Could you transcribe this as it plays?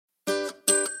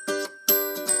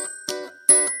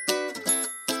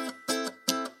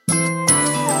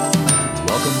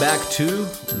back to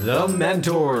The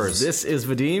Mentors. This is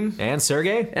Vadim and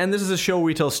Sergey, and this is a show where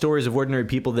we tell stories of ordinary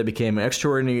people that became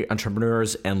extraordinary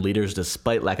entrepreneurs and leaders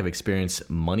despite lack of experience,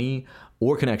 money,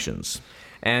 or connections.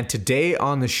 And today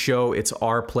on the show, it's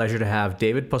our pleasure to have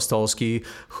David Postolski,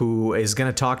 who is going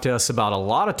to talk to us about a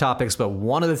lot of topics, but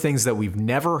one of the things that we've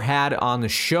never had on the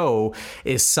show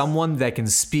is someone that can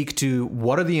speak to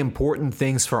what are the important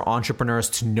things for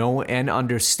entrepreneurs to know and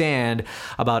understand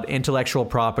about intellectual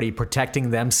property,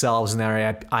 protecting themselves and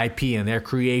their IP and their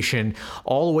creation,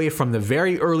 all the way from the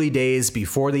very early days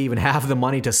before they even have the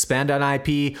money to spend on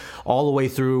IP, all the way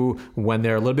through when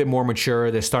they're a little bit more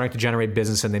mature, they're starting to generate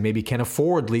business, and they maybe can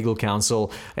afford legal counsel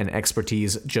and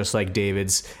expertise just like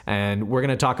David's. And we're going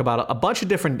to talk about a bunch of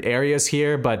different areas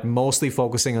here, but mostly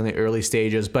focusing on the early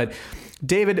stages. But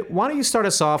David, why don't you start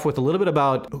us off with a little bit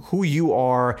about who you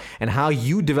are and how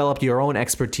you developed your own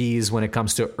expertise when it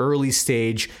comes to early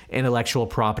stage intellectual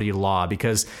property law?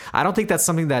 Because I don't think that's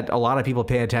something that a lot of people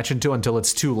pay attention to until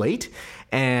it's too late.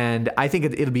 And I think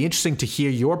it'll be interesting to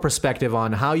hear your perspective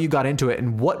on how you got into it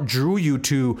and what drew you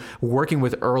to working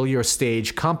with earlier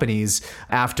stage companies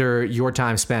after your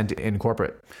time spent in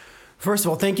corporate. First of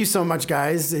all, thank you so much,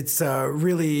 guys. It's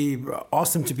really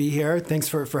awesome to be here. Thanks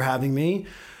for having me.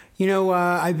 You know,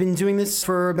 I've been doing this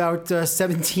for about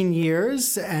 17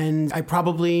 years, and I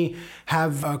probably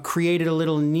have created a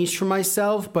little niche for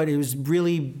myself, but it was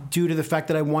really due to the fact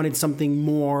that I wanted something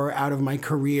more out of my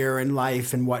career and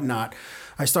life and whatnot.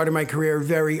 I started my career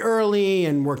very early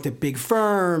and worked at big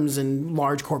firms and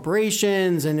large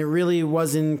corporations, and it really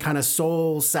wasn't kind of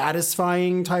soul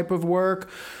satisfying type of work.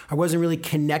 I wasn't really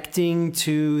connecting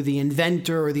to the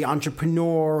inventor or the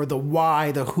entrepreneur or the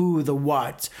why, the who, the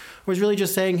what. I was really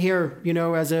just saying, here, you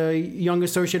know, as a young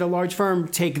associate at a large firm,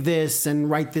 take this and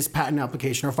write this patent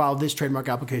application or file this trademark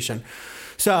application.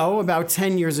 So about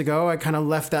 10 years ago, I kind of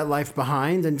left that life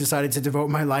behind and decided to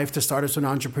devote my life to startups and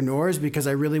entrepreneurs because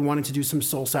I really wanted to do some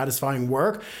soul-satisfying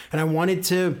work. And I wanted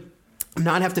to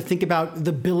not have to think about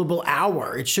the billable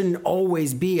hour. It shouldn't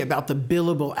always be about the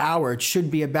billable hour. It should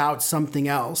be about something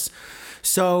else.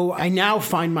 So I now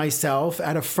find myself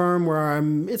at a firm where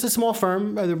it's a small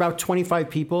firm, there are about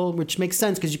 25 people, which makes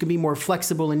sense because you can be more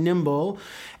flexible and nimble.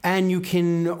 And you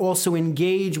can also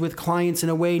engage with clients in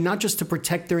a way, not just to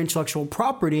protect their intellectual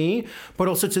property, but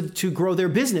also to grow their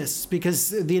business, because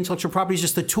the intellectual property is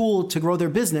just a tool to grow their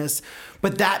business.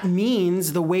 But that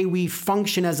means the way we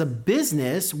function as a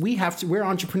business, we're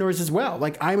entrepreneurs as well.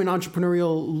 Like, I'm an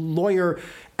entrepreneurial lawyer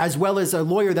as well as a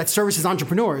lawyer that services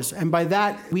entrepreneurs. And by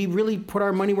that, we really put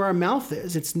our money where our mouth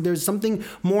is. There's something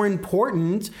more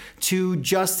important to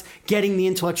just getting the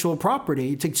intellectual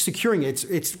property, to securing it.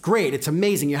 It's great. It's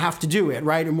amazing. You have to do it,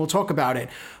 right? And we'll talk about it.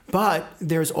 But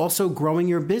there's also growing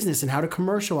your business and how to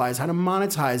commercialize, how to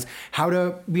monetize, how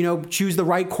to, choose the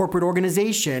right corporate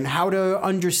organization, how to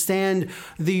understand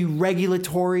the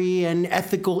regulatory and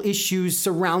ethical issues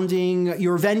surrounding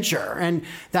your venture. And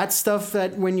that's stuff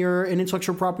that when you're an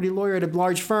intellectual property lawyer at a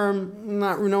large firm,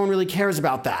 no one really cares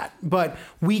about that. But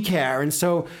we care. And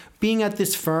so being at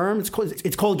this firm, it's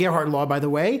called Gearhart Law, by the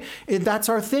way. That's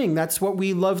our thing. That's what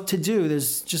we love to do.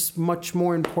 There's just much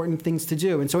more important things to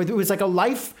do. And so it was like a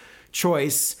life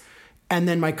choice, and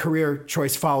then my career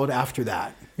choice followed after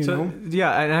that. You know?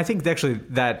 Yeah, and I think actually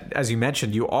that, as you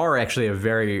mentioned, you are actually a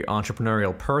very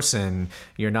entrepreneurial person.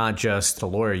 You're not just a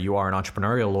lawyer, you are an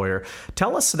entrepreneurial lawyer.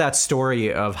 Tell us that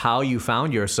story of how you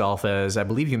found yourself as, I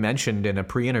believe you mentioned in a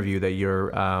pre-interview that you're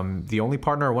the only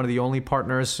partner or one of the only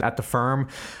partners at the firm.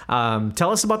 Tell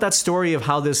us about that story of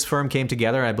how this firm came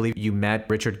together. I believe you met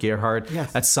Richard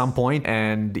Gearhart at some point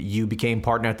and you became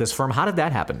partner at this firm. How did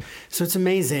that happen? So it's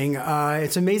amazing.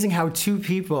 It's amazing how two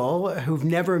people who've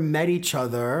never met each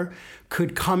other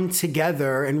could come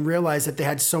together and realize that they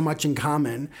had so much in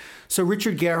common. So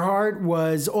Richard Gearhart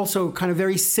was also kind of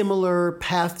very similar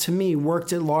path to me,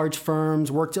 worked at large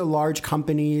firms, worked at large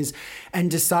companies, and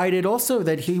decided also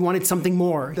that he wanted something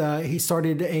more. He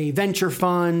started a venture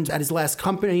fund at his last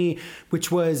company,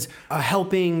 which was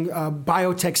helping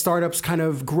biotech startups kind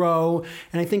of grow.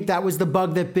 And I think that was the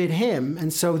bug that bit him.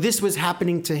 And so this was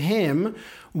happening to him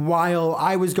while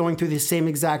I was going through the same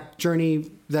exact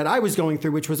journey that I was going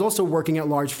through, which was also working at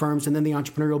large firms, and then the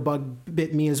entrepreneurial bug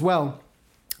bit me as well.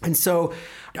 And so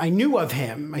I knew of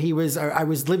him. I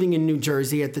was living in New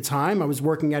Jersey at the time. I was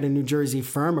working at a New Jersey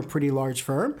firm, a pretty large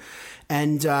firm.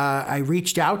 And I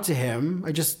reached out to him.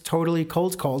 I just totally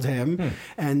cold called him.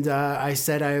 And I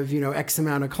said, I have, X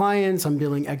amount of clients. I'm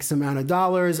billing X amount of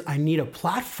dollars. I need a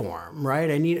platform, right?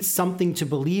 I need something to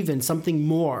believe in, something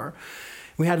more.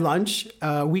 We had lunch.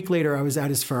 A week later, I was at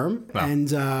his firm. Wow.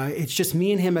 And it's just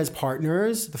me and him as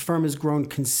partners. The firm has grown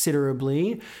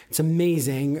considerably. It's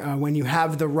amazing when you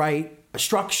have the right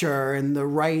structure and the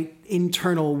right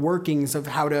internal workings of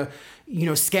how to,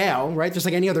 scale, right? Just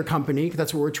like any other company,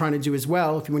 that's what we're trying to do as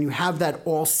well. When you have that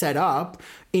all set up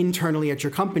internally at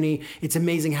your company, it's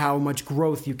amazing how much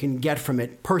growth you can get from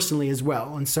it personally as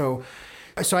well. And so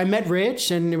I met Rich,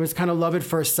 and it was kind of love at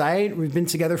first sight. We've been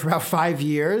together for about 5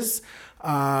 years.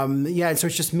 So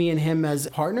it's just me and him as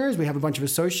partners. We have a bunch of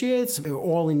associates,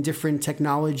 all in different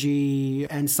technology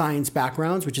and science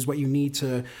backgrounds, which is what you need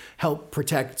to help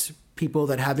protect people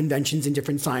that have inventions in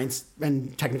different science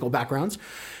and technical backgrounds.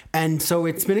 And so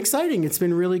it's been exciting. It's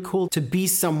been really cool to be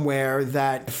somewhere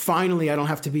that finally I don't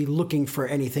have to be looking for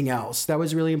anything else. That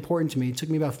was really important to me. It took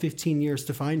me about 15 years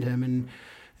to find him.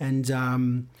 And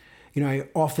I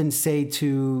often say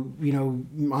to,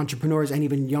 entrepreneurs and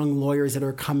even young lawyers that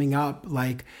are coming up,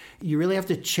 like, you really have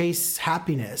to chase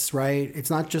happiness, right? It's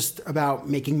not just about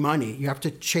making money. You have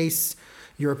to chase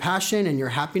your passion and your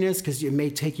happiness, because it may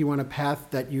take you on a path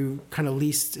that you kind of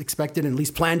least expected and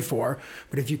least planned for.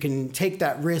 But if you can take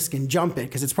that risk and jump it,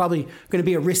 because it's probably going to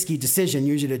be a risky decision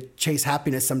usually to chase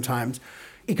happiness sometimes,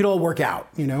 it could all work out,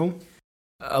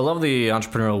 I love the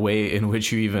entrepreneurial way in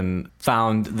which you even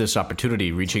found this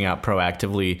opportunity, reaching out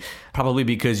proactively, probably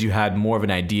because you had more of an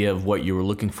idea of what you were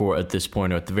looking for at this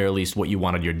point, or at the very least what you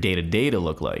wanted your day-to-day to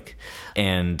look like.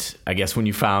 And I guess when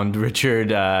you found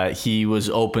Richard, he was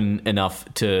open enough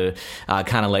to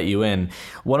kind of let you in.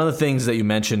 One of the things that you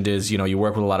mentioned is, you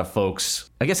work with a lot of folks,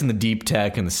 I guess in the deep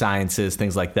tech and the sciences,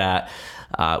 things like that.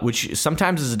 Which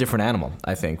sometimes is a different animal,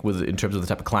 I think, in terms of the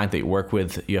type of client that you work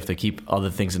with. You have to keep other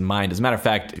things in mind. As a matter of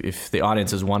fact, if the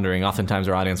audience is wondering, oftentimes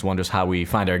our audience wonders how we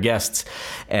find our guests.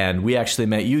 And we actually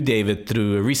met you, David,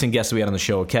 through a recent guest we had on the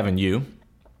show, Kevin Yu,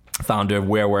 founder of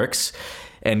WhereWorks.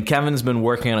 And Kevin's been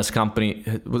working on his company,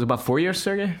 was it about 4 years,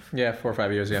 Sergey? Yeah, 4 or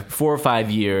 5 years, yeah. 4 or 5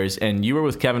 years. And you were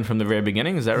with Kevin from the very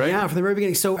beginning, is that right? Yeah, from the very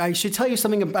beginning. So I should tell you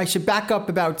something. I should back up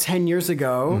about 10 years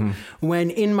ago,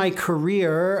 when in my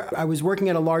career, I was working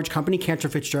at a large company, Cantor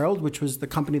Fitzgerald, which was the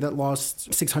company that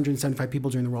lost 675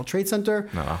 people during the World Trade Center.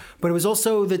 Uh-huh. But it was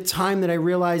also the time that I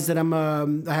realized that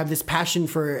I have this passion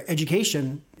for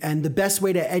education. And the best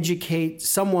way to educate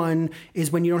someone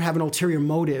is when you don't have an ulterior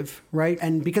motive, right?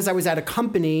 And because I was at a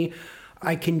company,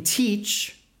 I can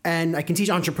teach, and I can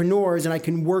teach entrepreneurs, and I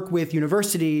can work with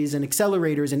universities and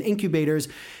accelerators and incubators.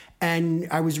 And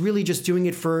I was really just doing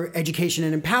it for education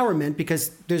and empowerment, because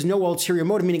there's no ulterior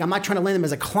motive, meaning I'm not trying to land them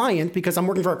as a client because I'm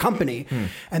working for a company.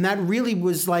 And that really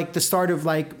was like the start of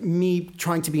like me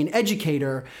trying to be an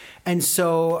educator. And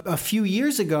so a few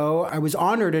years ago, I was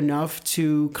honored enough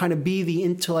to kind of be the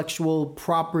intellectual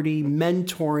property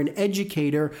mentor and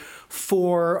educator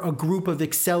for a group of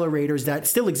accelerators that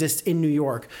still exist in New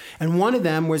York. And one of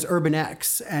them was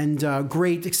UrbanX, and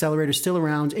great accelerator still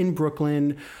around in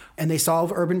Brooklyn. And they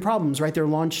solve urban problems, right? They're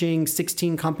launching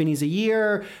 16 companies a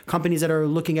year, companies that are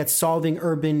looking at solving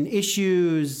urban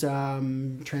issues,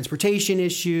 transportation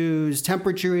issues,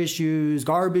 temperature issues,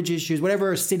 garbage issues,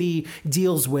 whatever a city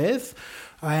deals with.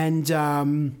 And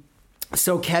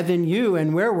so Kevin Yu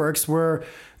and WhereWorks were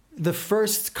the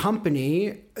first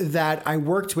company that I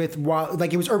worked with while,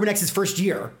 like, it was UrbanX's first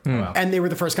year, and they were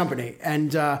the first company.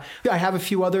 And I have a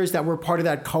few others that were part of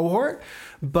that cohort.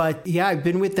 But yeah, I've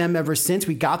been with them ever since.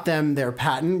 We got them their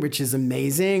patent, which is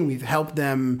amazing. We've helped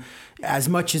them as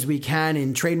much as we can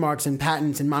in trademarks and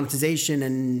patents and monetization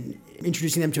and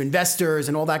introducing them to investors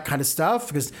and all that kind of stuff,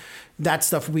 because that's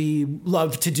stuff we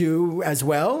love to do as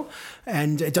well.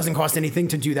 And it doesn't cost anything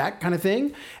to do that kind of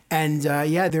thing. And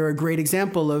they're a great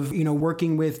example of,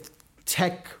 working with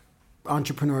tech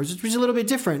entrepreneurs, which is a little bit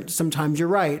different. Sometimes you're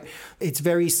right. It's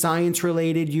very science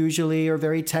related usually, or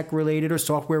very tech related or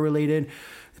software related,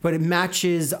 but it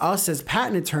matches us as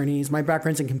patent attorneys. My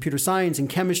background's in computer science and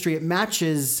chemistry. It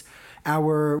matches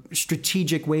our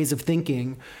strategic ways of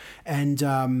thinking. And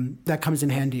that comes in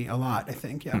handy a lot, I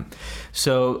think. Yeah.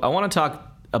 So I want to talk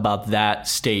about that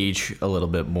stage a little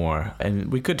bit more.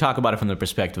 And we could talk about it from the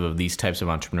perspective of these types of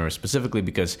entrepreneurs specifically,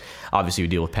 because obviously we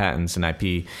deal with patents and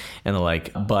IP and the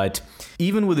like. But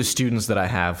even with the students that I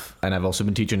have, and I've also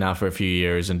been teaching now for a few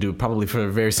years and do probably for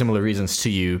very similar reasons to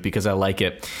you, because I like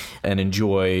it and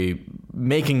enjoy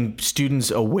making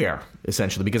students aware,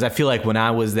 essentially, because I feel like when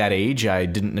I was that age, I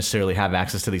didn't necessarily have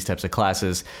access to these types of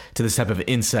classes, to this type of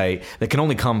insight that can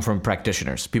only come from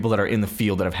practitioners, people that are in the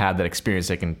field that have had that experience,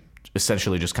 that can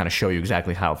essentially just kind of show you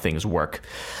exactly how things work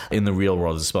in the real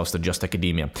world as opposed to just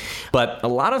academia. But a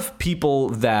lot of people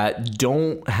that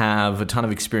don't have a ton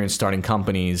of experience starting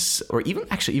companies, or even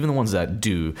the ones that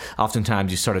do,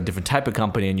 oftentimes you start a different type of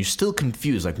company and you're still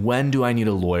confused. Like, when do I need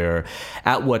a lawyer?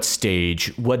 At what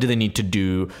stage? What do they need to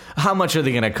do? How much are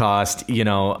they going to cost?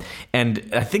 And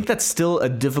I think that's still a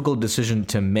difficult decision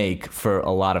to make for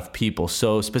a lot of people.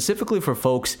 So specifically for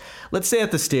folks, let's say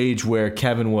at the stage where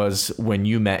Kevin was when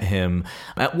you met him,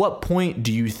 at what point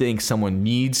do you think someone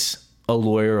needs a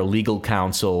lawyer or legal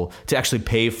counsel to actually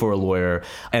pay for a lawyer?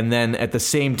 And then at the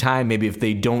same time, maybe if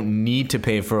they don't need to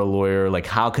pay for a lawyer, like,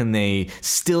 how can they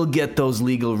still get those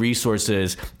legal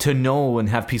resources to know and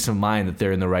have peace of mind that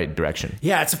they're in the right direction?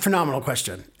 Yeah, it's a phenomenal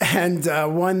question. And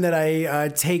one that I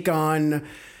take on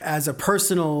as a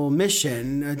personal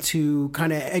mission to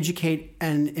kind of educate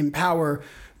and empower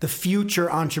the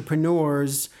future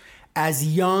entrepreneurs as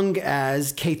young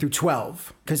as K through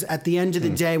 12. Because at the end of the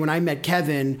day, when I met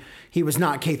Kevin, he was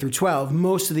not K through 12.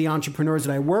 Most of the entrepreneurs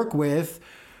that I work with,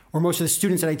 or most of the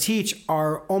students that I teach,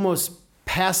 are almost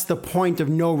past the point of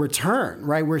no return,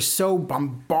 right? We're so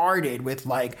bombarded with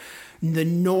like the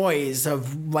noise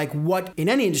of like what in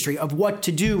any industry of what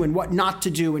to do and what not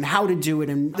to do and how to do it.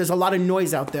 And there's a lot of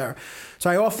noise out there. So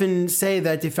I often say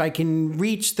that if I can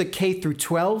reach the K through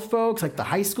 12 folks, like the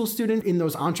high school student in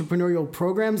those entrepreneurial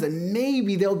programs, then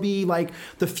maybe they'll be like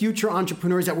the future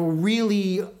entrepreneurs that will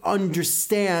really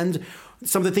understand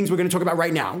some of the things we're going to talk about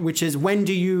right now, which is when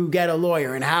do you get a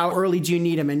lawyer and how early do you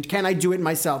need them and can I do it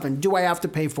myself and do I have to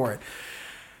pay for it?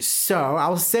 So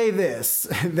I'll say this,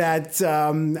 that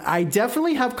I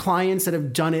definitely have clients that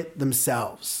have done it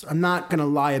themselves. I'm not going to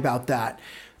lie about that.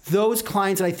 Those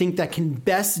clients that I think that can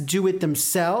best do it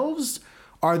themselves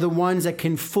are the ones that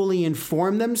can fully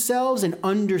inform themselves and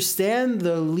understand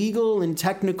the legal and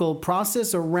technical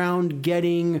process around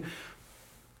getting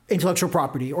intellectual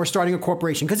property or starting a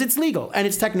corporation, because it's legal and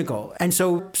it's technical. And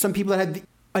so some people that have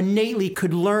innately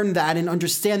could learn that and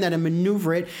understand that and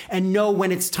maneuver it and know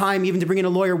when it's time even to bring in a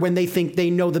lawyer when they think they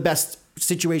know the best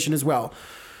situation as well.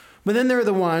 But then there are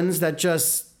the ones that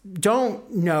just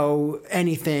don't know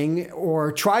anything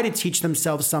or try to teach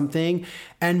themselves something.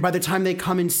 And by the time they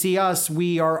come and see us,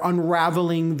 we are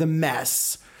unraveling the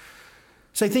mess.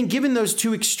 So I think given those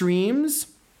two extremes,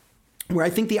 where I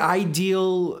think the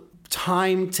ideal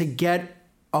time to get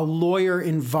a lawyer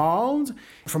involved,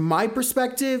 from my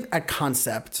perspective, at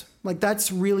concept. Like,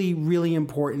 that's really, really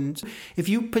important. If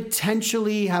you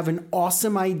potentially have an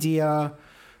awesome idea,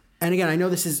 and again, I know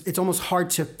it's almost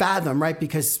hard to fathom, right?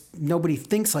 Because nobody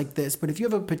thinks like this. But if you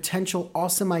have a potential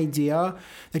awesome idea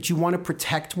that you want to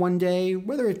protect one day,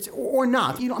 whether it's or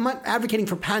not, I'm not advocating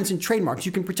for patents and trademarks.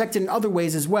 You can protect it in other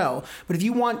ways as well. But if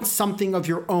you want something of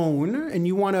your own and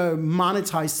you want to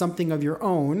monetize something of your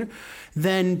own,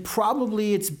 then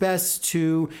probably it's best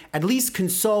to at least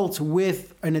consult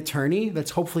with an attorney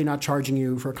that's hopefully not charging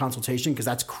you for a consultation, because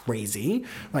that's crazy,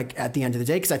 like at the end of the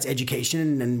day, because that's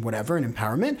education and whatever and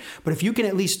empowerment. But if you can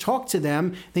at least talk to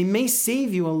them, they may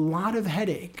save you a lot of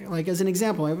headache. Like, as an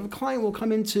example, I have a client will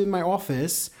come into my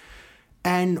office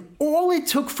and all it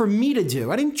took for me to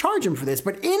do, I didn't charge him for this,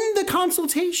 but in the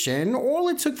consultation, all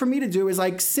it took for me to do is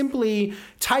like simply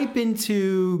type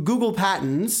into Google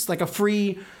Patents, like a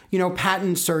free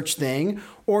patent search thing,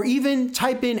 or even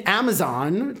type in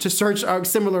Amazon to search a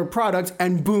similar product,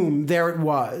 and boom, there it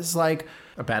was. Like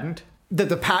a patent?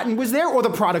 The patent was there or the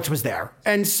product was there.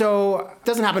 And so it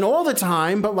doesn't happen all the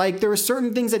time, but like there are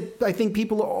certain things that I think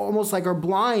people almost like are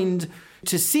blind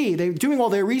to see. They're doing all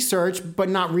their research, but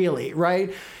not really,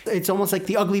 right? It's almost like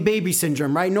the ugly baby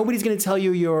syndrome, right? Nobody's going to tell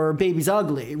you your baby's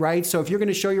ugly, right? So if you're going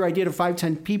to show your idea to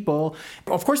 5-10 people,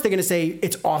 of course they're going to say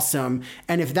it's awesome.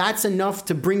 And if that's enough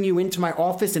to bring you into my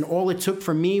office and all it took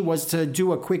for me was to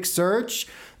do a quick search,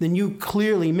 then you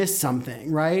clearly missed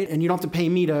something, right? And you don't have to pay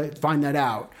me to find that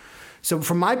out. So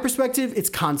from my perspective, it's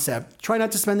concept. Try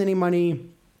not to spend any money.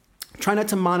 Try not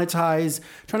to monetize,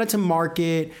 try not to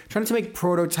market, try not to make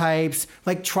prototypes,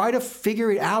 like try to figure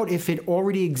it out if it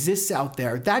already exists out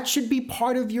there. That should be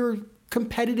part of your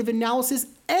competitive analysis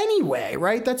anyway,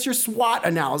 right? That's your SWOT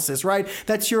analysis, right?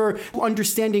 That's your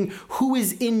understanding who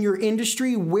is in your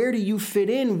industry, where do you fit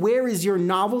in, where is your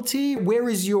novelty, where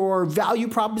is your value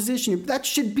proposition? That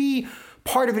should be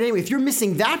part of it anyway. If you're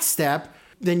missing that step,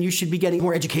 then you should be getting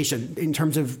more education in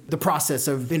terms of the process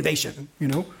of innovation,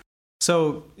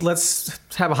 So let's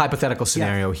have a hypothetical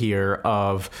scenario here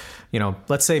of,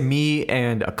 let's say me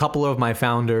and a couple of my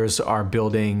founders are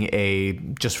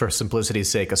building just for simplicity's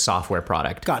sake, a software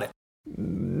product. Got it.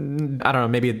 I don't know,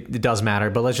 maybe it does matter,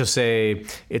 but let's just say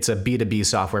it's a B2B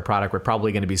software product we're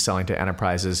probably going to be selling to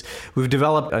enterprises. We've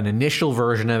developed an initial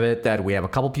version of it that we have a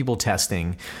couple people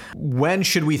testing. When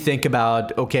should we think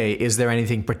about, okay, is there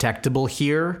anything protectable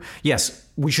here? Yes,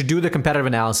 we should do the competitive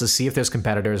analysis, see if there's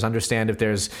competitors, understand if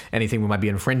there's anything we might be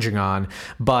infringing on.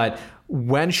 But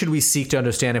when should we seek to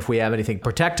understand if we have anything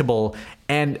protectable?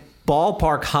 And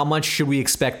ballpark, how much should we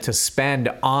expect to spend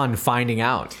on finding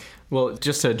out? Well,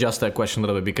 just to adjust that question a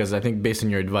little bit, because I think based on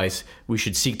your advice, we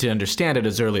should seek to understand it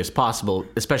as early as possible,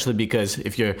 especially because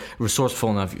if you're resourceful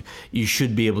enough, you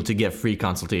should be able to get free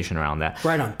consultation around that.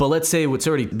 Right on. But let's say it's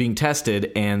already being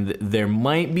tested and there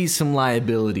might be some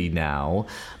liability now,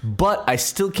 but I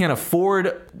still can't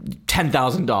afford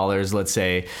 $10,000, let's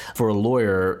say, for a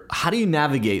lawyer. How do you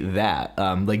navigate that?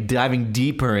 Like diving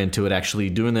deeper into it, actually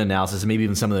doing the analysis, and maybe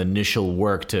even some of the initial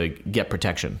work to get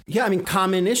protection. Yeah, I mean,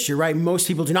 common issue, right? Most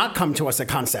people do not come to us at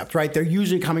concept, right? They're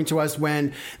usually coming to us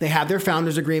when they have their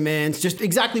founders agreements, just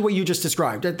exactly what you just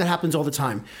described. That happens all the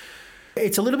time.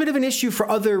 It's a little bit of an issue for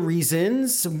other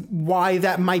reasons why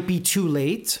that might be too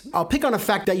late. I'll pick on a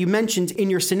fact that you mentioned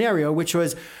in your scenario, which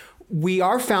was we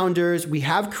are founders, we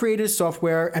have created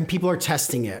software, and people are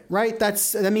testing it, right?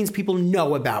 That means people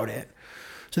know about it.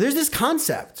 So there's this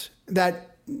concept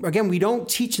that, again, we don't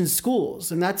teach in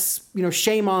schools, and that's,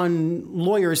 shame on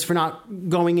lawyers for not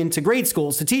going into grade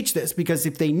schools to teach this, because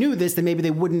if they knew this, then maybe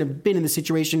they wouldn't have been in the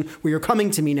situation where you're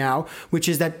coming to me now, which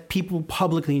is that people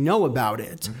publicly know about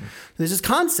it. Mm-hmm. There's this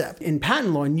concept in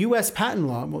patent law, in U.S. patent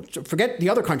law, well, forget the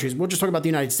other countries, we'll just talk about the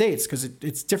United States because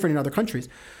it's different in other countries,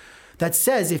 that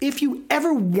says if you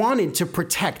ever wanted to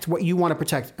protect what you want to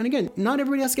protect, and again, not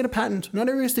everybody has to get a patent, not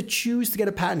everybody has to choose to get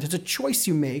a patent, it's a choice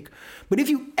you make, but if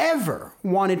you ever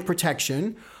wanted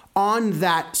protection on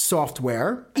that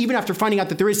software, even after finding out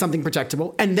that there is something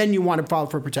protectable, and then you want to file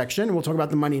for protection, and we'll talk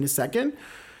about the money in a second,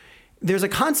 there's a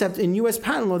concept in U.S.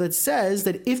 patent law that says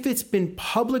that if it's been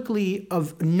publicly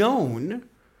known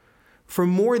for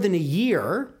more than a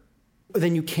year,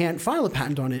 then you can't file a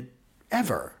patent on it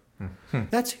ever.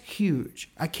 That's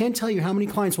huge. I can't tell you how many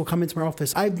clients will come into my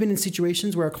office. I've been in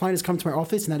situations where a client has come to my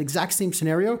office in that exact same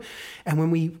scenario, and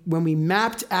when we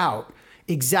mapped out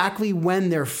exactly when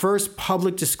their first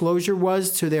public disclosure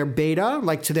was to their beta,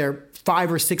 like to their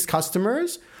 5 or 6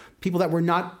 customers, people that were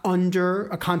not under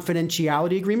a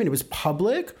confidentiality agreement, it was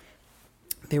public,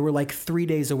 they were like 3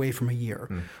 days away from a year.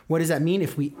 What does that mean?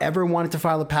 If we ever wanted to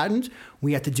file a patent,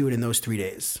 we had to do it in those 3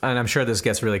 days. And I'm sure this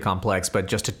gets really complex, but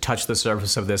just to touch the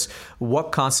surface of this,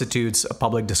 what constitutes a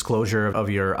public disclosure of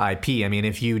your IP? I mean,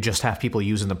 if you just have people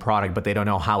using the product, but they don't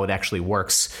know how it actually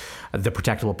works, the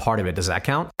protectable part of it, does that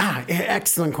count?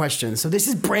 Excellent question. So this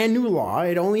is brand new law.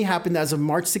 It only happened as of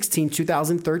March 16,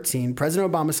 2013.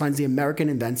 President Obama signs the American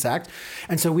Invents Act.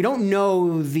 And so we don't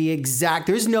know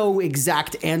there's no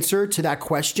exact answer to that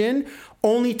question,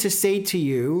 only to say to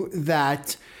you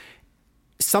that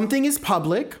something is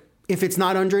public if it's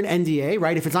not under an NDA,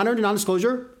 right? If it's not under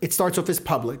non-disclosure, it starts off as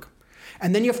public.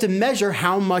 And then you have to measure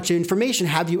how much information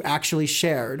have you actually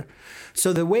shared.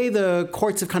 So the way the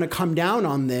courts have kind of come down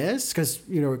on this, because,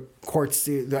 courts,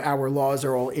 our laws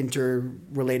are all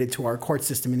interrelated to our court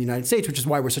system in the United States, which is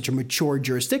why we're such a mature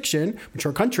jurisdiction,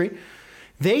 mature country.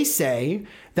 They say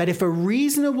that if a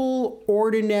reasonable,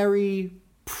 ordinary,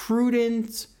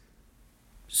 prudent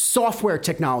software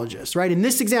technologist, right? In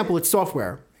this example, it's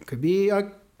software. It could be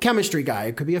a chemistry guy,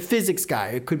 it could be a physics guy,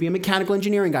 it could be a mechanical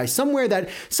engineering guy, some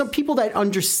people that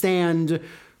understand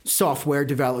software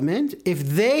development, if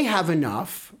they have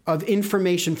enough of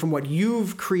information from what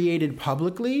you've created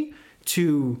publicly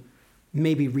to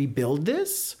maybe rebuild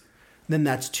this, then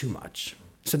that's too much.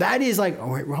 So that is like,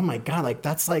 oh my God, like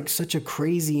that's like such a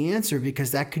crazy answer,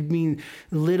 because that could mean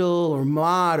little or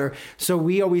mod, so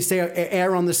we always say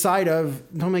err on the side of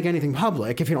don't make anything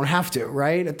public if you don't have to,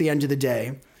 right? At the end of the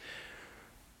day.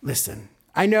 Listen,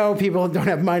 I know people don't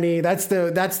have money. That's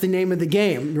the name of the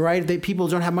game, right? People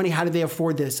don't have money. How do they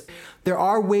afford this? There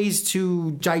are ways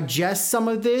to digest some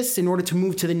of this in order to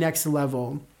move to the next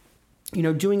level.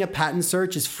 Doing a patent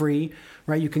search is free,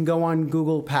 right? You can go on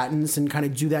Google Patents and kind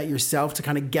of do that yourself to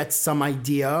kind of get some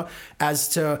idea as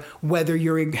to whether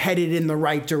you're headed in the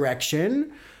right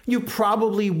direction. You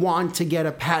probably want to get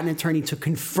a patent attorney to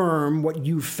confirm what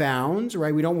you found,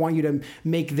 right? We don't want you to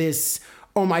make this,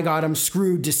 oh my God, I'm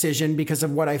screwed decision because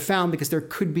of what I found, because there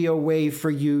could be a way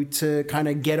for you to kind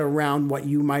of get around what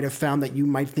you might have found that you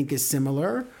might think is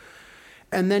similar.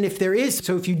 And then if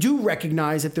you do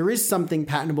recognize that there is something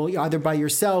patentable, either by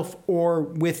yourself or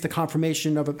with the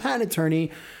confirmation of a patent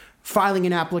attorney, filing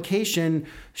an application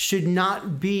should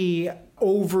not be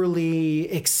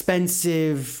overly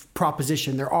expensive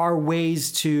proposition. There are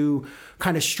ways to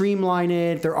kind of streamline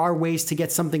it. There are ways to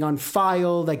get something on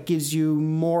file that gives you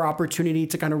more opportunity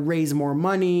to kind of raise more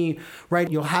money, right?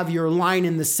 You'll have your line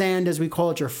in the sand, as we call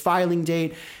it, your filing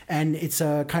date, and it's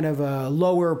a kind of a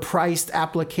lower priced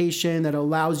application that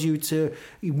allows you to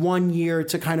 1 year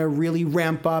to kind of really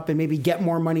ramp up and maybe get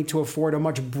more money to afford a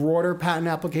much broader patent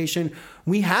application.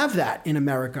 We have that in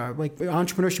America. Like,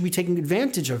 entrepreneurs should be taking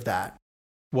advantage of that.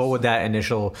 What would that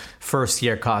initial first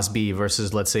year cost be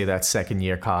versus, let's say, that second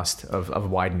year cost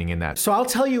of widening in that? So I'll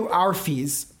tell you our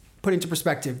fees, put into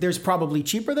perspective. There's probably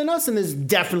cheaper than us, and there's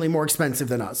definitely more expensive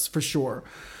than us, for sure.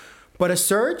 But a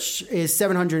search is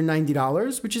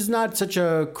 $790, which is not such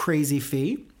a crazy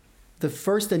fee. The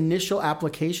first initial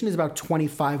application is about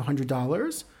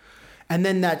 $2,500. And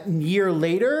then that year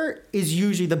later is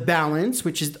usually the balance,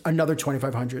 which is another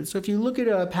 $2,500. So if you look at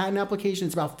a patent application,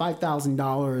 it's about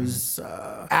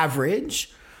 $5,000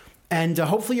 average. And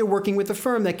hopefully you're working with a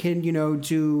firm that can,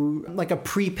 do like a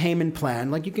prepayment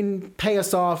plan. Like, you can pay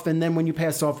us off, and then when you pay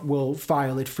us off, we'll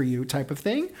file it for you, type of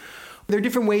thing. There are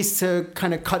different ways to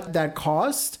kind of cut that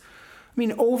cost. I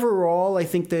mean, overall, I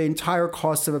think the entire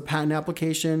cost of a patent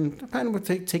application, a patent would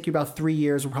take you about 3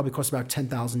 years, will probably cost about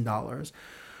 $10,000.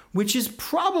 Which is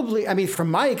probably, I mean,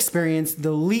 from my experience,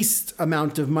 the least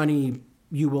amount of money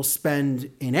you will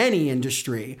spend in any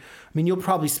industry. I mean, you'll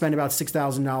probably spend about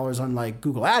 $6,000 on like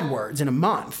Google AdWords in a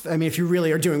month. I mean, if you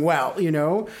really are doing well,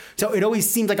 So it always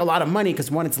seems like a lot of money because,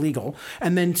 one, it's legal.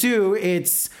 And then two,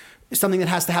 it's something that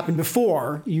has to happen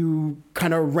before you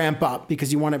kind of ramp up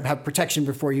because you want to have protection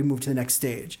before you move to the next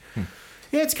stage.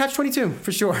 Yeah, it's catch-22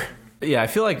 for sure. Yeah, I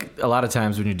feel like a lot of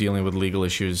times when you're dealing with legal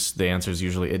issues, the answer is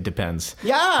usually it depends.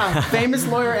 Yeah, famous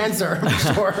lawyer answer,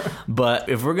 for sure. But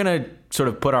if we're going to sort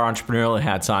of put our entrepreneurial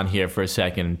hats on here for a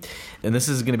second, and this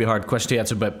is going to be a hard question to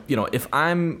answer, but if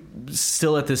I'm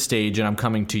still at this stage and I'm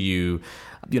coming to you,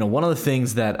 one of the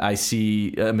things that I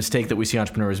see, a mistake that we see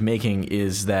entrepreneurs making,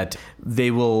 is that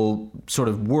they will sort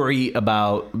of worry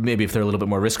about, maybe if they're a little bit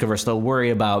more risk averse, they'll worry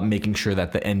about making sure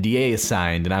that the NDA is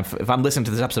signed. And if I'm listening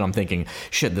to this episode, I'm thinking,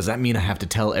 shit, does that mean I have to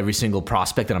tell every single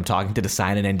prospect that I'm talking to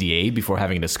sign an NDA before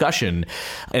having a discussion?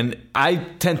 And I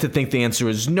tend to think the answer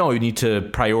is no. You need to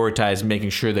prioritize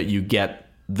making sure that you get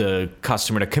the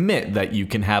customer to commit, that you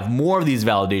can have more of these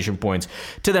validation points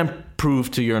to then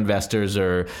prove to your investors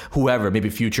or whoever, maybe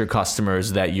future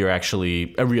customers, that you're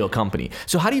actually a real company.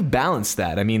 So how do you balance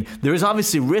that? I mean, there is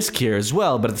obviously risk here as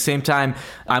well, but at the same time,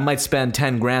 I might spend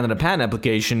 10 grand on a patent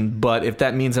application, but if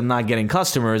that means I'm not getting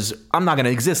customers, I'm not going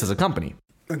to exist as a company.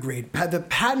 Agreed. The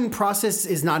patent process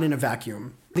is not in a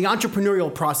vacuum. The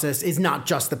entrepreneurial process is not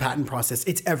just the patent process.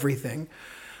 It's everything.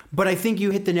 But I think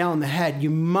you hit the nail on the head. You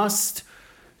must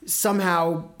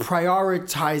somehow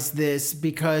prioritize this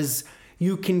because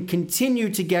you can continue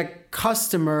to get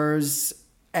customers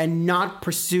and not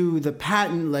pursue the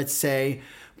patent, let's say,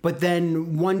 but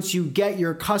then once you get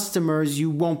your customers,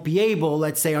 you won't be able,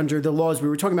 let's say, under the laws we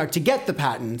were talking about, to get the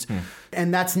patent.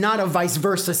 And that's not a vice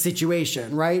versa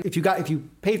situation, right? If you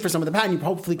paid for some of the patent, you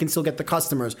hopefully can still get the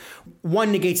customers.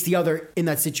 One negates the other in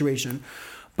that situation.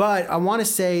 But I want to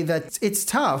say that it's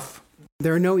tough.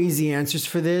 There are no easy answers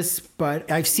for this, but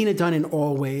I've seen it done in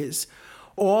all ways.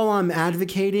 All I'm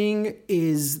advocating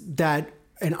is that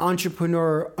an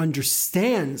entrepreneur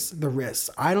understands the risks.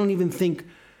 I don't even think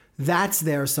that's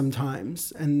there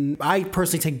sometimes. And I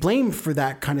personally take blame for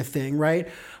that kind of thing, right?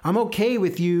 I'm okay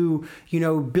with you,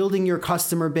 building your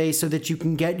customer base so that you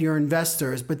can get your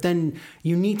investors, but then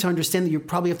you need to understand that you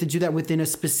probably have to do that within a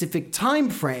specific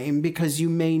time frame because you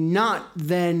may not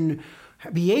then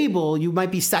you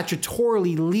might be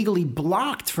statutorily, legally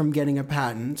blocked from getting a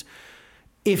patent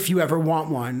if you ever want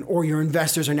one, or your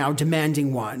investors are now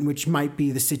demanding one, which might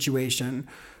be the situation.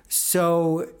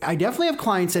 So I definitely have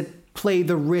clients that play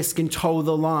the risk and toe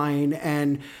the line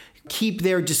and keep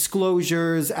their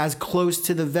disclosures as close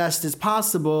to the vest as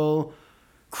possible,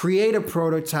 create a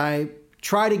prototype,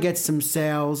 try to get some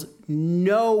sales,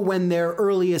 know when their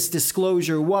earliest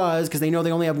disclosure was, because they know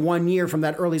they only have 1 year from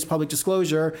that earliest public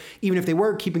disclosure, even if they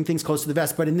were keeping things close to the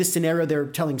vest. But in this scenario, they're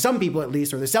telling some people at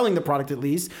least, or they're selling the product at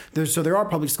least, so there are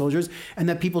public disclosures, and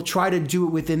that people try to do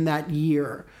it within that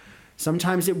year.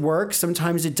 Sometimes it works,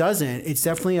 sometimes it doesn't. It's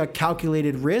definitely a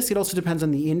calculated risk. It also depends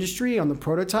on the industry, on the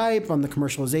prototype, on the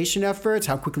commercialization efforts,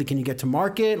 how quickly can you get to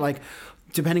market,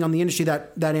 depending on the industry,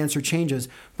 that answer changes.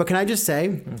 But can I just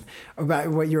say about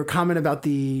what your comment about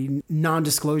the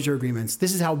non-disclosure agreements?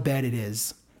 This is how bad it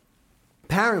is.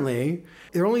 Apparently,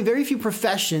 there are only very few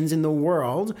professions in the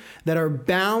world that are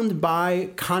bound by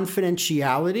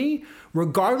confidentiality,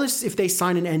 regardless if they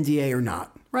sign an NDA or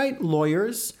not, right?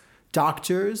 Lawyers,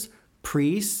 doctors,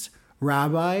 priests,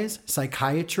 rabbis,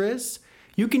 psychiatrists.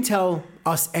 You can tell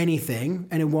us anything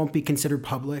and it won't be considered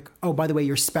public. Oh, by the way,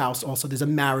 your spouse also, there's a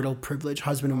marital privilege,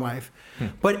 husband and wife.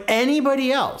 But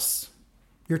anybody else,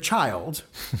 your child,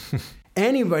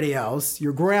 anybody else,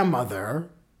 your grandmother,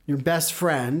 your best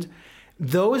friend,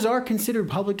 those are considered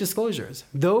public disclosures.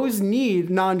 Those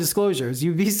need non-disclosures.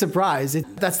 You'd be surprised.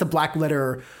 That's the black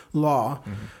letter law.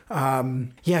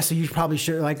 So you probably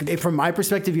should, like, from my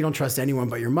perspective, you don't trust anyone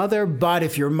but your mother. But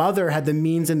if your mother had the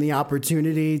means and the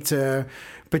opportunity to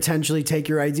potentially take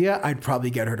your idea, I'd probably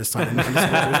get her to sign a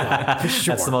non-disclosure law. For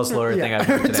sure. That's the most lawyer thing I've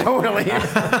heard today. Totally.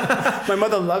 My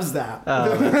mother loves that.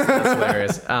 That's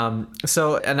hilarious.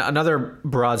 So another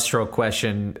broad stroke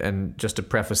question, and just to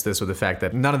preface this with the fact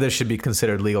that none of this should be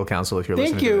considered legal counsel if you're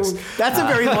listening to this. Thank you. That's a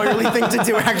very lawyerly thing to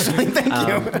do, actually.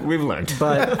 Thank you. We've learned.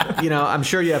 But, I'm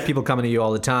sure you have people coming to you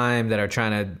all the time that are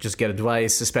trying to just get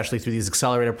advice, especially through these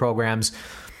accelerator programs.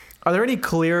 Are there any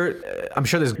clear, I'm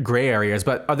sure there's gray areas,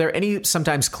 but are there any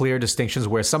sometimes clear distinctions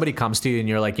where somebody comes to you and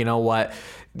you're like, you know what,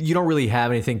 you don't really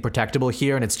have anything protectable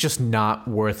here and it's just not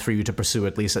worth for you to pursue,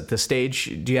 at least at this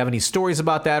stage? Do you have any stories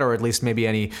about that, or at least maybe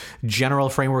any general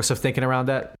frameworks of thinking around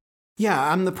that?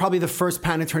 Yeah, I'm probably the first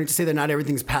patent attorney to say that not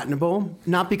everything's patentable.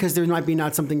 Not because there might be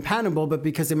not something patentable, but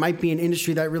because it might be an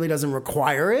industry that really doesn't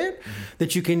require it,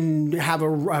 that you can have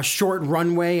a short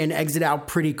runway and exit out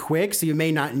pretty quick. So you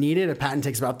may not need it. A patent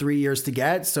takes about 3 years to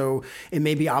get, so it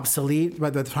may be obsolete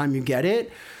by the time you get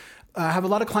it. I have a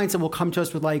lot of clients that will come to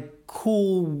us with like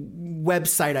cool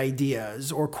website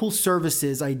ideas or cool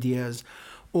services ideas,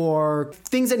 or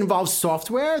things that involve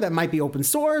software that might be open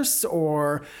source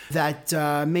or that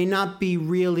may not be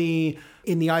really,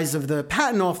 in the eyes of the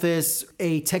patent office,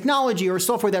 a technology or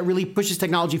software that really pushes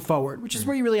technology forward, which is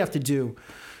what you really have to do.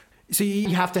 So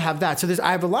you have to have that. So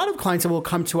I have a lot of clients that will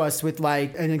come to us with,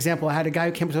 like, an example. I had a guy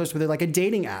who came to us with like a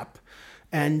dating app.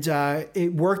 And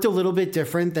it worked a little bit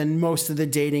different than most of the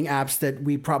dating apps that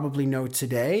we probably know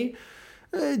today.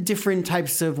 Different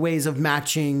types of ways of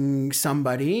matching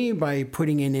somebody by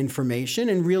putting in information,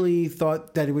 and really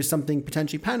thought that it was something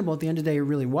potentially patentable. At the end of the day, it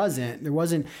really wasn't. There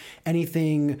wasn't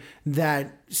anything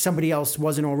that somebody else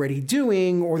wasn't already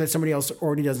doing or that somebody else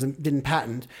already didn't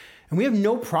patent. And we have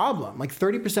no problem. Like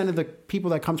 30% of the people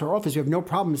that come to our office, we have no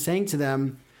problem saying to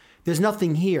them, there's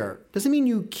nothing here. Doesn't mean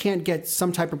you can't get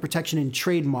some type of protection in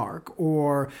trademark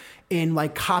or in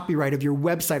like copyright of your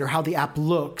website or how the app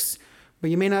looks. But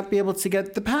you may not be able to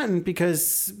get the patent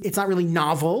because it's not really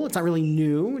novel, it's not really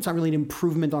new, it's not really an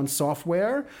improvement on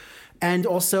software. And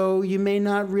also, you may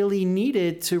not really need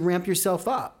it to ramp yourself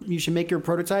up. You should make your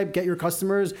prototype, get your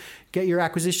customers, get your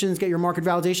acquisitions, get your market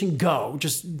validation, go.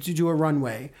 Just do a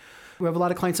runway. We have a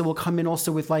lot of clients that will come in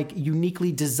also with like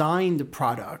uniquely designed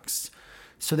products.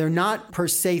 So they're not per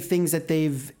se things that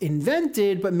they've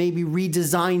invented, but maybe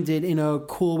redesigned it in a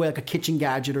cool way, like a kitchen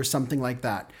gadget or something like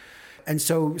that. And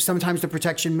so sometimes the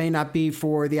protection may not be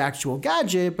for the actual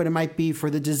gadget, but it might be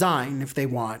for the design if they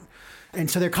want. And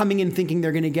so they're coming in thinking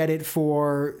they're going to get it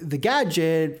for the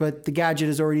gadget, but the gadget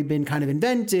has already been kind of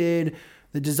invented.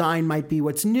 The design might be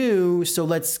what's new, so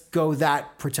let's go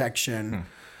that protection.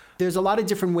 There's a lot of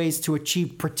different ways to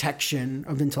achieve protection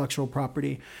of intellectual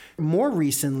property. More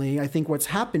recently, I think what's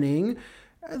happening,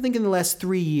 I think in the last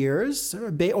 3 years,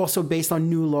 also based on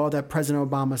new law that President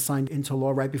Obama signed into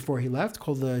law right before he left,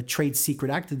 called the Trade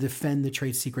Secret Act, to defend the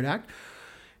Trade Secret Act.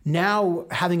 Now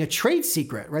having a trade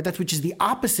secret, right? Which is the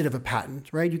opposite of a patent,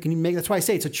 right? You can make, that's why I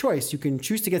say it's a choice. You can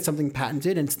choose to get something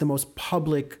patented, and it's the most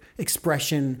public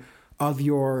expression of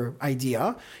your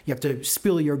idea. You have to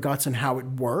spill your guts on how it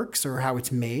works or how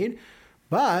it's made.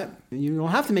 But you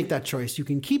don't have to make that choice. You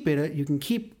can keep it. You can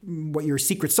keep what your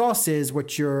secret sauce is,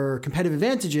 what your competitive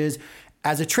advantage is,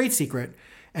 as a trade secret.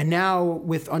 And now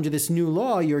under this new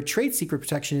law, your trade secret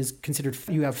protection is considered,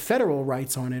 you have federal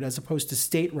rights on it as opposed to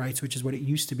state rights, which is what it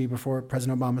used to be before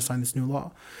President Obama signed this new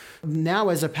law. Now,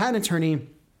 as a patent attorney,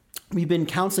 we've been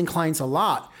counseling clients a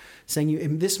lot,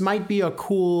 saying this might be a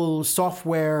cool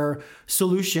software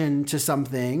solution to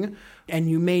something, and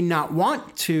you may not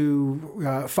want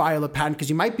to file a patent because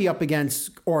you might be up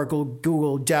against Oracle,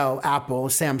 Google, Dell, Apple,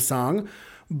 Samsung,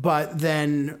 but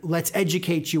then let's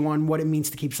educate you on what it means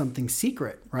to keep something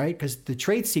secret, right? Because the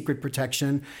trade secret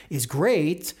protection is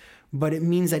great, but it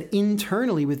means that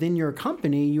internally within your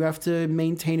company, you have to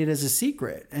maintain it as a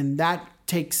secret. And that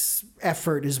takes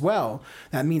effort as well.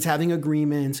 That means having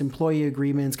agreements, employee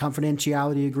agreements,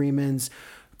 confidentiality agreements,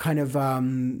 kind of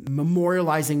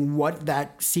memorializing what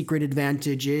that secret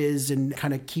advantage is and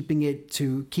kind of keeping it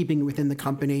within the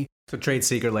company. So trade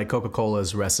secret like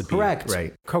Coca-Cola's recipe. Correct.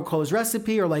 Right. Coca-Cola's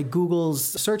recipe or like Google's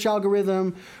search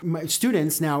algorithm. My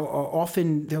students now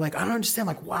often, they're like, I don't understand.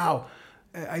 Like, wow.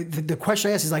 The question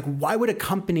I ask is like, why would a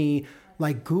company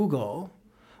like Google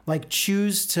like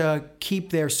choose to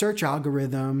keep their search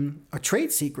algorithm a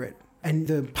trade secret? And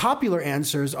the popular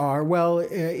answers are, well,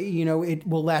 it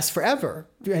will last forever.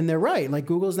 And they're right. Like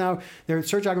Google's now, their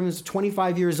search algorithm is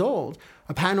 25 years old.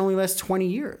 A patent only lasts 20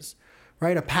 years,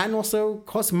 right? A patent also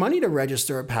costs money to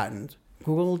register a patent.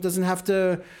 Google doesn't have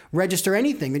to register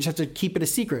anything. They just have to keep it a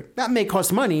secret. That may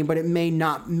cost money, but it may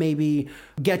not maybe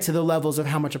get to the levels of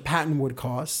how much a patent would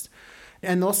cost.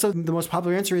 And also the most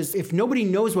popular answer is if nobody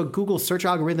knows what Google's search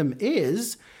algorithm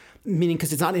is, meaning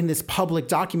because it's not in this public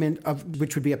document of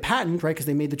which would be a patent, right? Because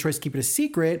they made the choice to keep it a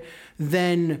secret,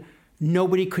 then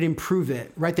nobody could improve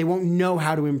it, right? They won't know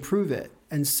how to improve it.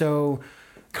 And so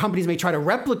companies may try to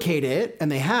replicate it,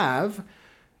 and they have,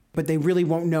 but they really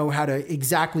won't know how to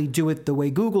exactly do it the way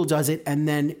Google does it and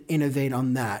then innovate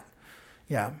on that.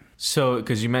 Yeah. So,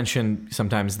 because you mentioned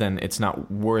sometimes then it's not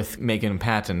worth making a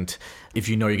patent if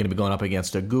you know you're going to be going up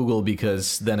against a Google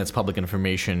because then it's public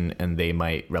information and they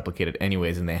might replicate it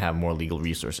anyways and they have more legal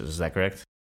resources. Is that correct?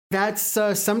 That's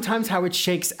sometimes how it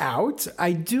shakes out.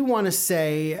 I do want to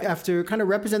say, after kind of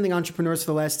representing entrepreneurs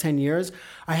for the last 10 years,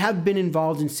 I have been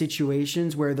involved in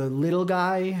situations where the little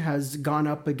guy has gone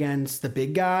up against the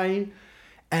big guy.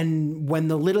 And when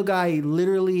the little guy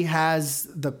literally has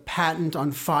the patent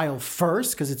on file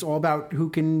first, because it's all about who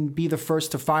can be the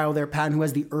first to file their patent, who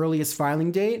has the earliest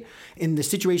filing date, in the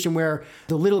situation where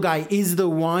the little guy is the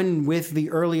one with the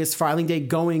earliest filing date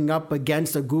going up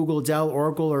against a Google, Dell,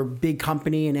 Oracle, or big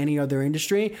company in any other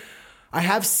industry, I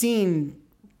have seen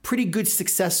pretty good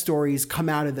success stories come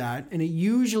out of that. And it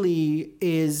usually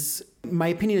is, my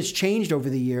opinion has changed over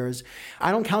the years.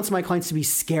 I don't counsel my clients to be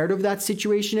scared of that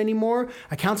situation anymore.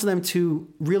 I counsel them to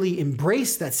really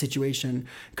embrace that situation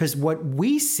because what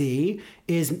we see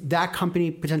is that company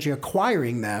potentially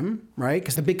acquiring them, right?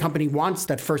 Because the big company wants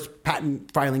that first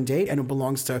patent filing date and it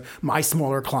belongs to my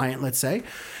smaller client, let's say,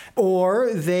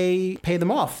 or they pay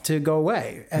them off to go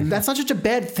away. And that's not such a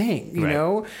bad thing, you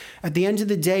know? At the end of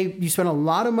the day, you spend a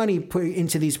lot of money put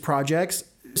into these projects.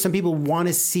 Some people want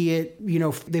to see it,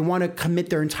 they want to commit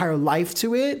their entire life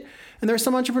to it. And there are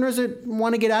some entrepreneurs that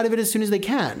want to get out of it as soon as they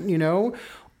can,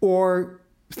 or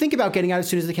think about getting out as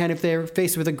soon as they can if they're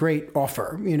faced with a great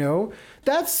offer,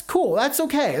 That's cool. That's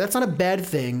okay. That's not a bad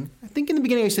thing. I think in the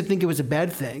beginning I used to think it was a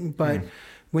bad thing, but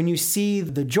when you see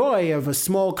the joy of a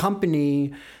small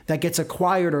company that gets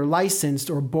acquired or licensed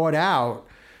or bought out,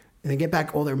 and they get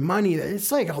back all their money,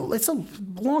 these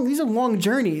are long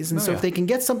journeys. And if they can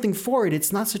get something for it,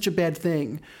 it's not such a bad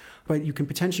thing. But you can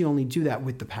potentially only do that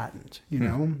with the patent,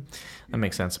 know? That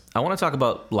makes sense. I want to talk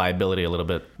about liability a little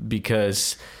bit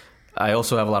because I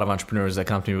also have a lot of entrepreneurs that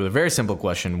come to me with a very simple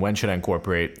question: when should I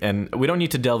incorporate? And we don't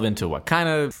need to delve into what kind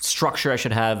of structure I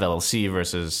should have, LLC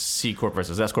versus C Corp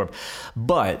versus S Corp.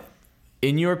 But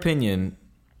in your opinion,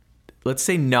 let's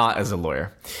say not as a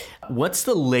lawyer, what's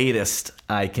the latest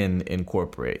I can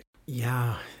incorporate?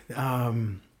 Yeah.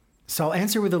 So I'll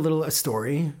answer with a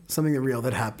story, something real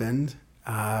that happened.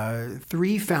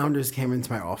 3 founders came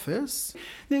into my office.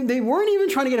 They weren't even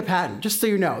trying to get a patent, just so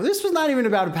you know. This was not even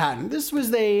about a patent.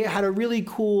 They had a really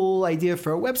cool idea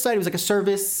for a website. It was like a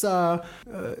service,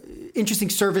 interesting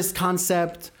service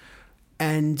concept.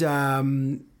 And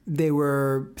they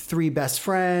were 3 best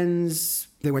friends.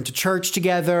 They went to church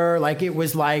together. Like it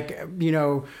was like,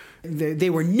 they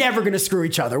were never going to screw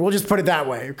each other. We'll just put it that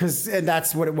way, and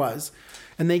that's what it was.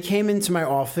 And they came into my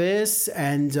office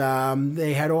and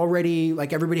they had already,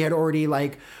 everybody had already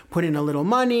put in a little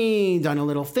money, done a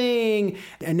little thing.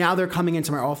 And now they're coming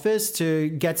into my office to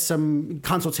get some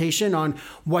consultation on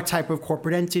what type of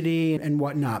corporate entity and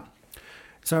whatnot.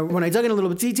 So when I dug in a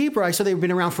little bit deeper, I saw they've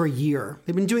been around for a year.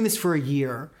 They've been doing this for a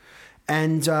year.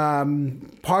 And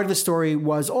part of the story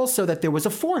was also that there was a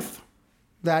 4th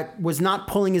that was not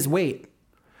pulling his weight.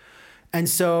 And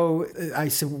so I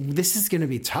said, well, this is going to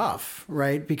be tough,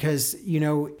 right? Because,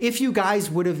 if you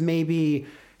guys would have maybe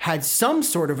had some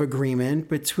sort of agreement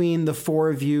between the 4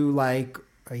 of you,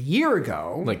 a year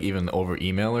ago. Like even over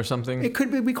email or something? It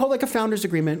could be, we call it a founder's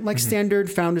agreement,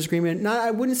 standard founder's agreement.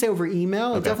 I wouldn't say over email.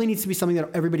 Okay. It definitely needs to be something that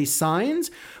everybody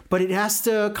signs, but it has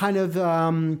to kind of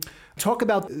talk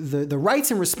about the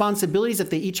rights and responsibilities that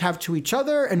they each have to each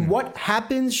other and what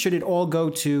happens should it all go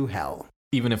to hell.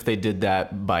 Even if they did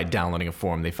that by downloading a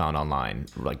form they found online,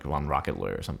 like on Rocket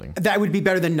Lawyer or something. That would be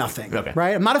better than nothing, Okay.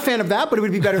 right? I'm not a fan of that, but it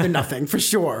would be better than nothing for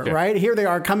sure, Okay. right? Here they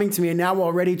are coming to me and now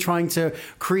already trying to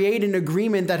create an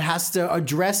agreement that has to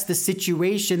address the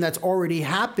situation that's already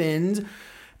happened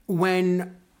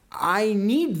when I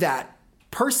need that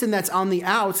person that's on the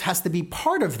outs has to be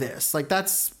part of this. Like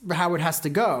that's how it has to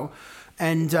go.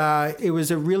 And it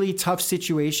was a really tough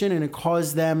situation, and it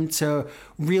caused them to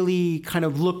really kind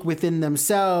of look within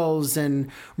themselves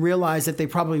and realize that they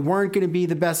probably weren't going to be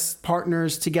the best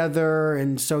partners together.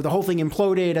 And so the whole thing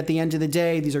imploded at the end of the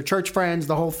day. These are church friends,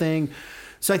 the whole thing.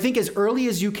 So I think as early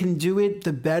as you can do it,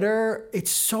 the better. It's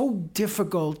so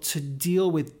difficult to deal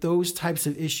with those types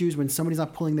of issues when somebody's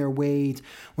not pulling their weight,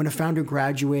 when a founder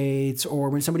graduates, or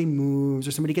when somebody moves,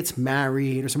 or somebody gets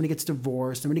married, or somebody gets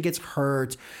divorced, somebody gets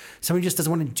hurt, somebody just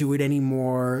doesn't want to do it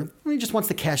anymore, somebody just wants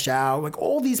to cash out, like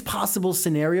all these possible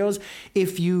scenarios.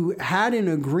 If you had an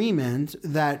agreement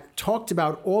that talked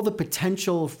about all the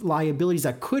potential liabilities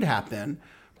that could happen,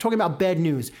 talking about bad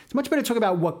news, it's much better to talk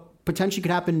about what potentially could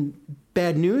happen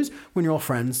bad news when you're all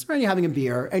friends and you're having a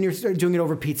beer and you're doing it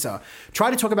over pizza. Try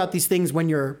to talk about these things when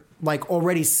you're like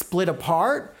already split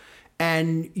apart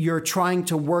and you're trying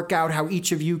to work out how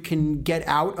each of you can get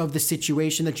out of the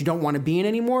situation that you don't want to be in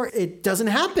anymore. It doesn't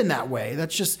happen that way.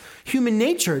 That's just human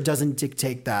nature doesn't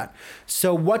dictate that.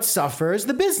 So what suffers?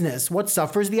 The business. What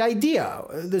suffers? The idea,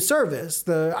 the service,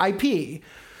 the IP.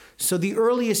 So the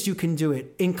earliest you can do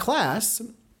it in class,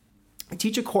 I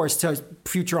teach a course to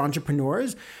future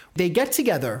entrepreneurs. They get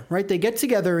together, right? They get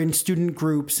together in student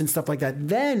groups and stuff like that.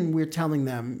 Then we're telling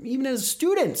them, even as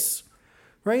students,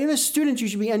 right? Even as students, you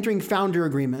should be entering founder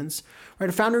agreements, right?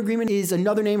 A founder agreement is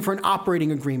another name for an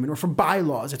operating agreement or for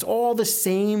bylaws. It's all the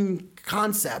same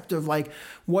concept of like,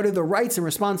 what are the rights and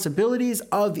responsibilities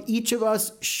of each of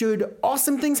us should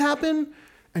awesome things happen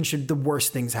and should the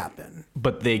worst things happen.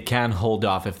 But they can hold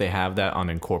off if they have that on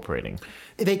incorporating.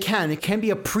 They can. It can be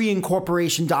a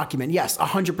pre-incorporation document. Yes,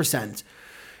 100%.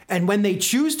 And when they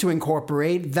choose to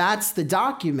incorporate, that's the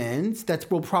document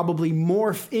that will probably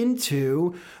morph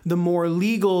into the more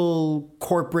legal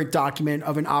corporate document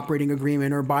of an operating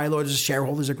agreement or bylaws,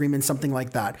 shareholders agreement, something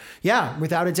like that. Yeah,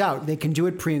 without a doubt, they can do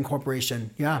it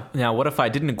pre-incorporation. Yeah. Now, what if I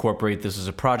didn't incorporate this as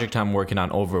a project I'm working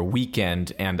on over a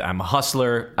weekend and I'm a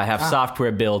hustler, I have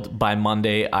software built, by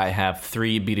Monday I have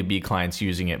 3 B2B clients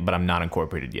using it, but I'm not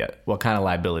incorporated yet? What kind of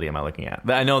liability am I looking at?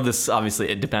 I know this, obviously,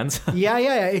 it depends. Yeah.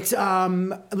 It's,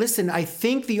 listen, I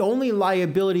think the only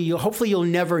liability, hopefully you'll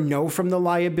never know from the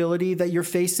liability that you're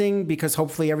facing because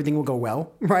hopefully everything will go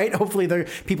well, right? Hopefully the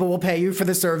people will pay you for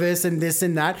the service and this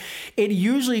and that. It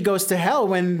usually goes to hell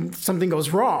when something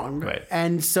goes wrong. Right.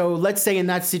 And so let's say in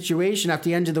that situation, at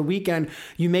the end of the weekend,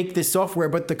 you make this software,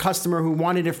 but the customer who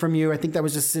wanted it from you, I think that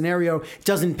was a scenario,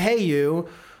 doesn't pay you.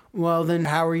 Well, then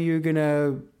how are you going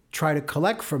to try to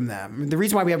collect from them? The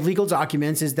reason why we have legal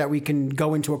documents is that we can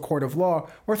go into a court of law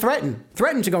or threaten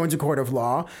to go into court of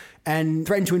law and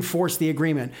threaten to enforce the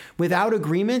agreement. Without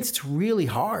agreements, it's really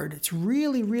hard. It's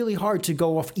really, really hard to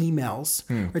go off emails.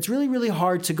 It's really, really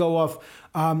hard to go off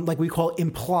like we call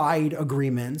implied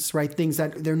agreements, right? Things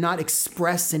that they're not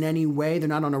expressed in any way. They're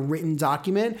not on a written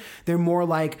document. They're more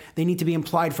like they need to be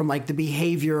implied from like the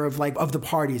behavior of the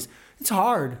parties. It's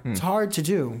hard. It's hard to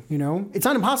do, you know? It's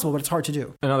not impossible, but it's hard to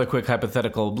do. Another quick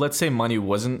hypothetical. Let's say money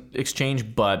wasn't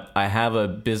exchanged, but I have a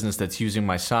business that's using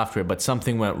my software, but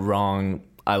something went wrong.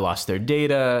 I lost their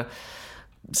data.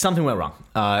 Something went wrong.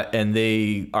 And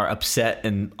they are upset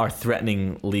and are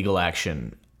threatening legal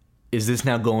action. Is this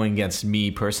now going against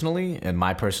me personally and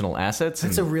my personal assets?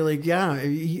 That's a really,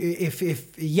 if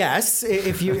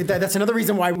you, that's another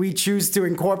reason why we choose to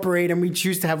incorporate and we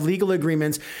choose to have legal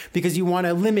agreements, because you want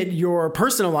to limit your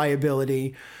personal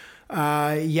liability.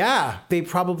 They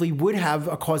probably would have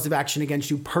a cause of action against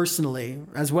you personally,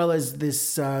 as well as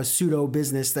this pseudo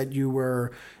business that you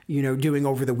were, doing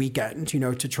over the weekend,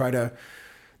 to try to.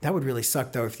 That would really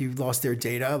suck, though, if you lost their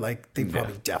data. Like, they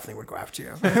probably definitely would go after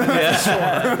you.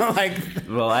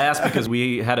 Sure. Well, I asked because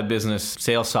we had a business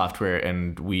sales software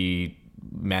and we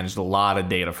managed a lot of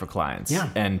data for clients. Yeah.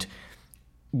 And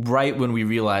right when we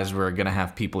realized we're going to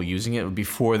have people using it,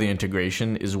 before the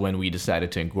integration, is when we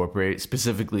decided to incorporate,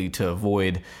 specifically to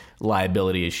avoid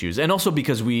liability issues. And also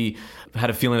because we had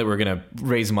a feeling that we were going to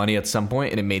raise money at some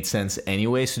point, and it made sense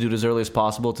anyways to do it as early as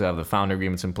possible, to have the founder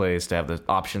agreements in place, to have the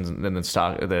options and then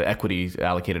the equity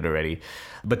allocated already.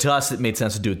 But to us, it made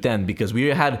sense to do it then because we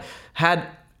had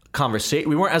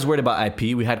we weren't as worried about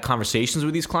IP. We had conversations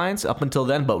with these clients up until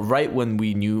then, but right when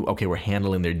we knew, okay, we're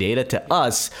handling their data, to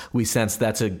us, we sensed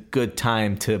that's a good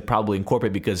time to probably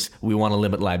incorporate because we want to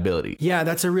limit liability. Yeah,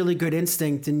 that's a really good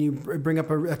instinct, and you bring up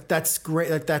that's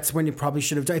great. That's when you probably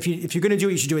should have done. If you're going to do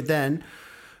it, you should do it then.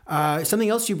 Something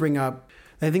else you bring up,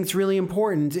 I think it's really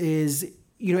important is,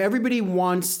 everybody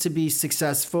wants to be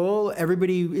successful.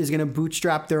 Everybody is going to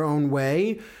bootstrap their own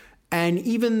way. And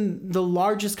even the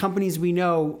largest companies we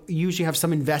know usually have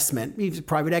some investment,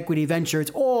 private equity, venture.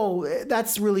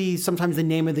 That's really sometimes the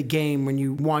name of the game when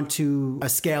you want to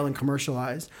scale and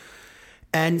commercialize.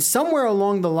 And somewhere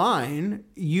along the line,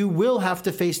 you will have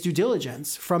to face due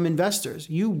diligence from investors.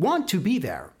 You want to be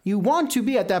there. You want to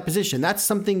be at that position. That's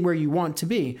something where you want to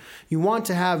be. You want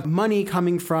to have money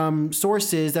coming from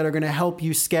sources that are going to help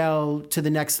you scale to the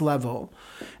next level.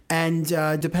 And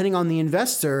depending on the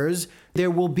investors, there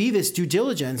will be this due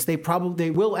diligence. They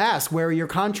will ask, where are your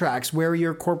contracts? Where are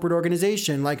your corporate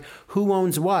organization? Like, who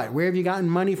owns what? Where have you gotten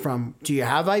money from? Do you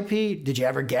have IP? Did you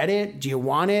ever get it? Do you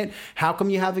want it? How come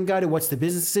you haven't got it? What's the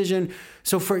business decision?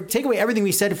 So take away everything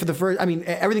we said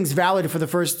everything's valid for the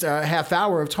first half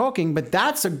hour of talking, but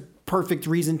that's a perfect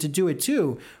reason to do it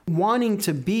too. Wanting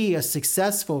to be a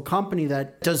successful company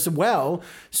that does well,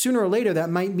 sooner or later, that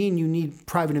might mean you need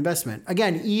private investment.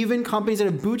 Again, even companies that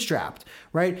have bootstrapped,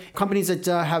 right? Companies that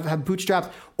have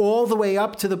bootstrapped all the way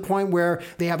up to the point where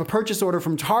they have a purchase order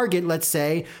from Target, let's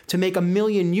say, to make 1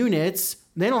 million units.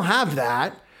 They don't have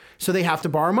that. So they have to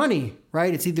borrow money,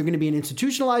 right? It's either going to be an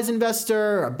institutionalized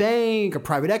investor, a bank, a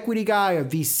private equity guy, a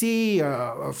VC,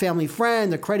 a family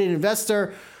friend, a credit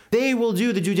investor. They will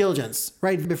do the due diligence,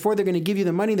 right? Before they're going to give you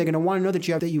the money, they're going to want to know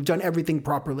that you've done everything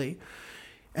properly.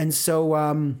 And so,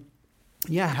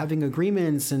 having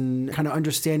agreements and kind of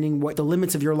understanding what the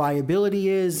limits of your liability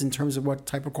is in terms of what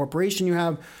type of corporation you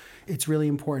have, it's really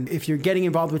important. If you're getting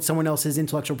involved with someone else's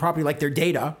intellectual property, like their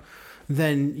data,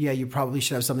 then you probably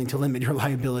should have something to limit your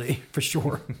liability for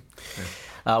sure.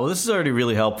 Well, this is already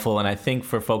really helpful. And I think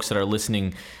for folks that are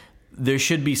listening, there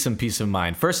should be some peace of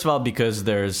mind. First of all, because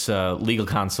there's legal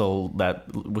counsel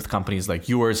that with companies like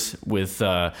yours, with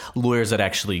lawyers that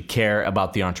actually care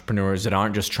about the entrepreneurs, that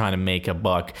aren't just trying to make a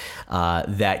buck,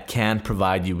 that can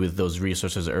provide you with those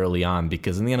resources early on.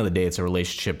 Because in the end of the day, it's a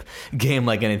relationship game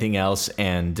like anything else,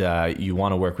 and you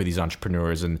want to work with these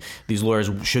entrepreneurs, and these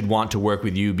lawyers should want to work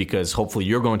with you because hopefully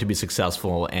you're going to be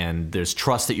successful, and there's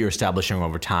trust that you're establishing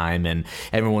over time, and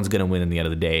everyone's going to win in the end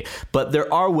of the day. But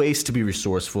there are ways to be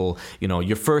resourceful.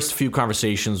 Your first few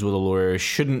conversations with a lawyer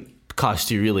shouldn't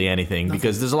cost you really anything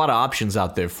because there's a lot of options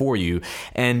out there for you.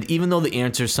 And even though the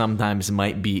answer sometimes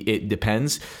might be it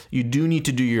depends, you do need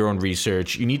to do your own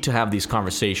research. You need to have these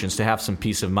conversations to have some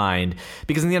peace of mind,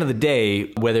 because in the end of the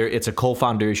day, whether it's a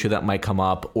co-founder issue that might come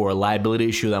up or a liability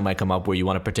issue that might come up where you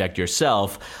want to protect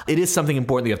yourself, it is something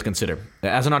important that you have to consider.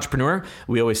 As an entrepreneur,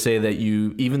 we always say that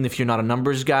even if you're not a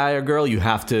numbers guy or girl, you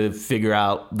have to figure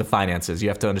out the finances. You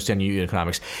have to understand unit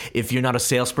economics. If you're not a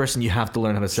salesperson, you have to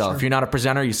learn how to sell. Sure. If you're not a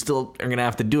presenter, you still are going to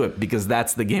have to do it, because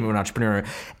that's the game of an entrepreneur.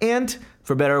 And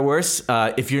for better or worse,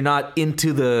 if you're not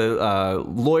into the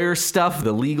lawyer stuff,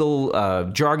 the legal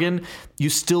jargon, you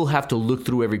still have to look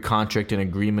through every contract and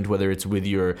agreement, whether it's with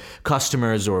your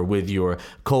customers or with your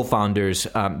co-founders,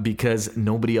 because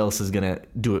nobody else is going to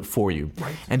do it for you.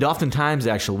 Right. And oftentimes,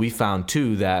 actually, we found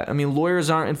too that, lawyers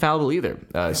aren't infallible either.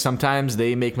 Sometimes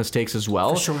they make mistakes as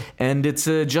well. For sure. And it's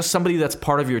just somebody that's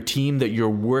part of your team that you're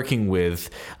working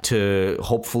with to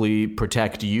hopefully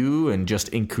protect you and just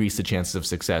increase the chances of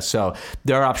success. So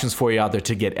there are options for you out there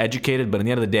to get educated, but at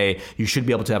the end of the day, you should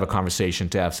be able to have a conversation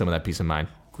to have some of that peace of mind.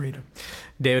 Great.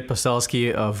 David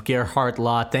Postolski of Gearhart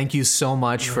Law, thank you so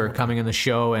much for coming on the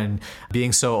show and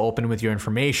being so open with your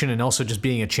information, and also just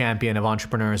being a champion of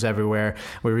entrepreneurs everywhere.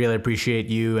 We really appreciate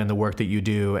you and the work that you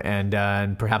do,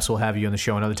 and perhaps we'll have you on the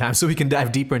show another time so we can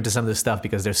dive deeper into some of this stuff,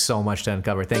 because there's so much to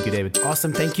uncover. Thank you, David.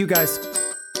 Awesome. Thank you, guys.